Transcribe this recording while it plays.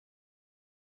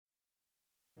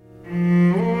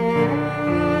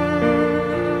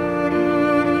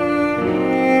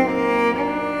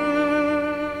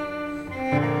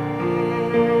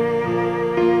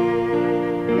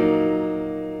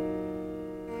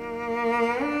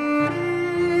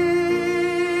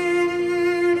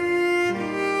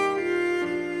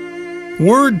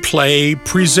Wordplay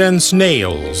presents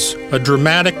Nails, a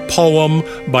dramatic poem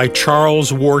by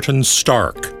Charles Wharton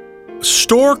Stark.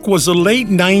 Stork was a late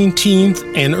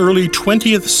 19th and early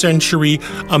 20th century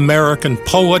American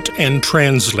poet and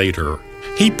translator.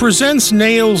 He presents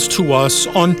nails to us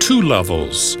on two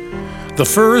levels. The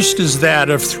first is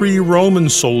that of three Roman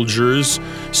soldiers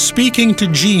speaking to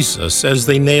Jesus as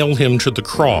they nail him to the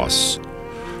cross.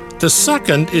 The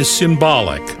second is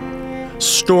symbolic.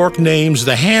 Stork names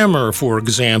the hammer, for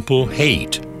example,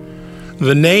 hate.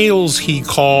 The nails he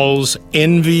calls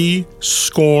envy,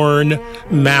 scorn,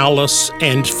 malice,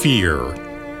 and fear.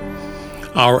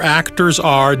 Our actors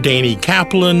are Danny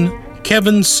Kaplan,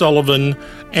 Kevin Sullivan,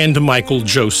 and Michael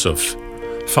Joseph.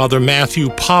 Father Matthew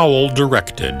Powell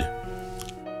directed.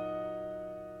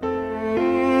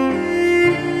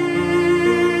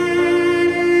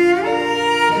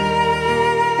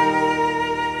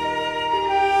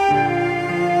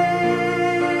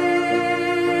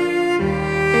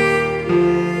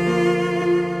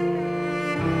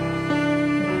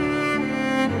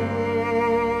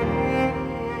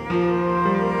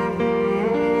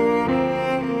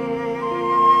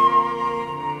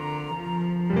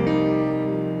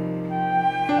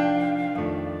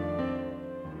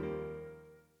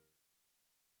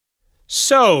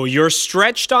 So, you're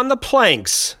stretched on the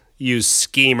planks, you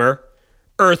schemer,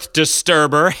 earth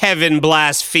disturber, heaven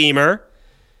blasphemer.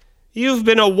 You've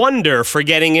been a wonder for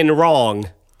getting in wrong.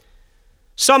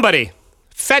 Somebody,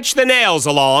 fetch the nails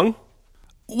along.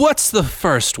 What's the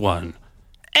first one?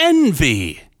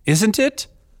 Envy, isn't it?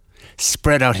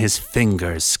 Spread out his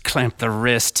fingers, clamp the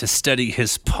wrist to steady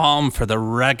his palm for the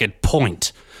ragged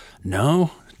point.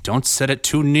 No, don't set it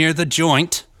too near the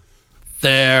joint.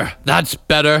 There, that's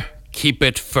better. Keep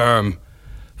it firm.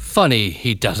 Funny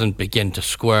he doesn't begin to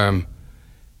squirm.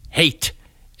 Hate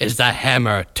is the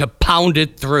hammer to pound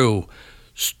it through.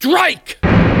 Strike!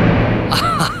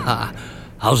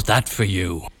 How's that for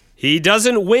you? He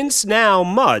doesn't wince now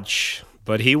much,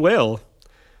 but he will.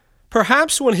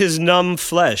 Perhaps when his numb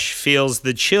flesh feels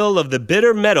the chill of the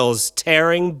bitter metal's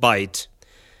tearing bite.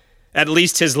 At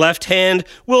least his left hand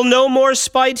will no more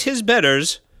spite his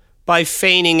betters by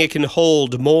feigning it can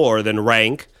hold more than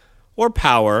rank, or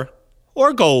power,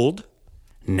 or gold.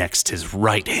 Next his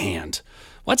right hand.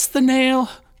 What's the nail?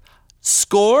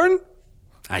 Scorn?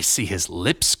 I see his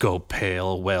lips go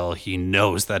pale. Well, he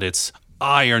knows that its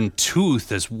iron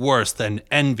tooth is worse than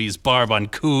envy's barb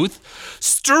uncouth.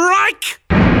 Strike!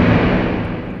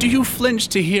 Do you flinch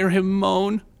to hear him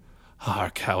moan?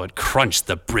 Hark how it crunched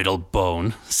the brittle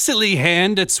bone. Silly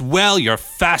hand, it's well you're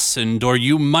fastened, or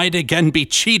you might again be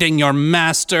cheating your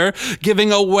master,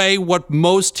 giving away what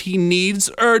most he needs,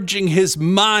 urging his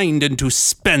mind into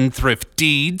spendthrift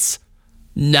deeds.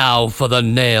 Now for the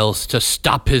nails to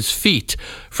stop his feet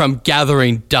from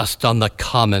gathering dust on the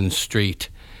common street.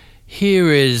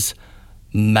 Here is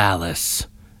malice,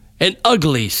 an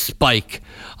ugly spike,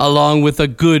 along with a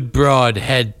good broad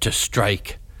head to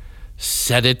strike.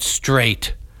 Set it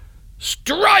straight.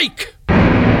 Strike!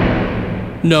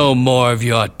 No more of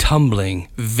your tumbling,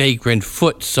 vagrant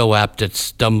foot so apt at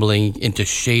stumbling into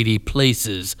shady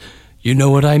places. You know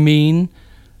what I mean?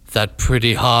 That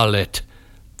pretty harlot,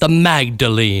 the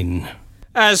Magdalene.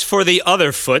 As for the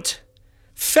other foot,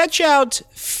 fetch out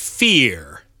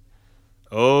fear.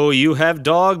 Oh, you have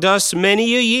dogged us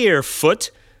many a year,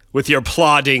 foot, with your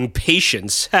plodding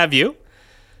patience, have you?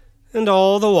 And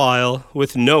all the while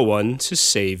with no one to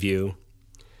save you.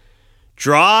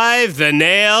 Drive the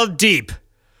nail deep.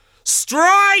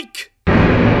 Strike!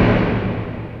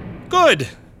 Good.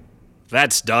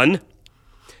 That's done.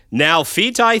 Now,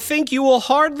 feet, I think you will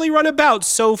hardly run about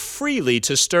so freely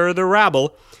to stir the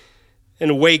rabble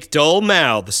and wake dull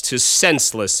mouths to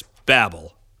senseless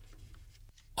babble.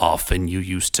 Often you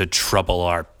used to trouble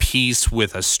our peace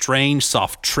with a strange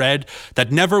soft tread that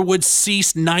never would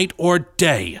cease night or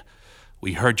day.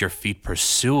 We heard your feet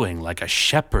pursuing like a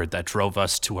shepherd that drove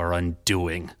us to our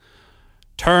undoing.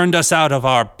 Turned us out of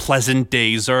our pleasant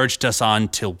days, urged us on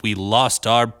till we lost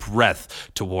our breath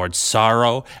toward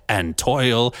sorrow and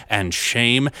toil and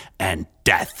shame and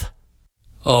death.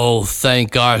 Oh,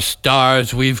 thank our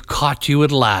stars we've caught you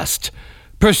at last,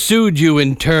 pursued you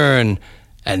in turn,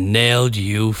 and nailed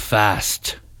you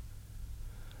fast.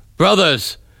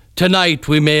 Brothers, tonight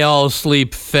we may all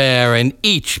sleep fair and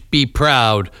each be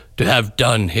proud to have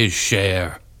done his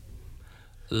share.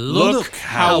 Look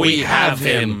how we have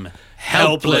him,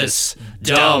 helpless,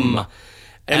 dumb,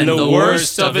 and the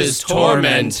worst of his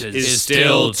torment is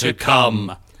still to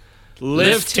come.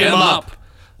 Lift him up,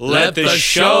 let the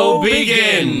show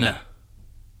begin.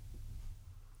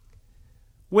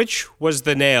 Which was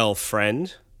the nail,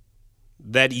 friend?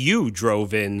 that you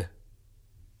drove in.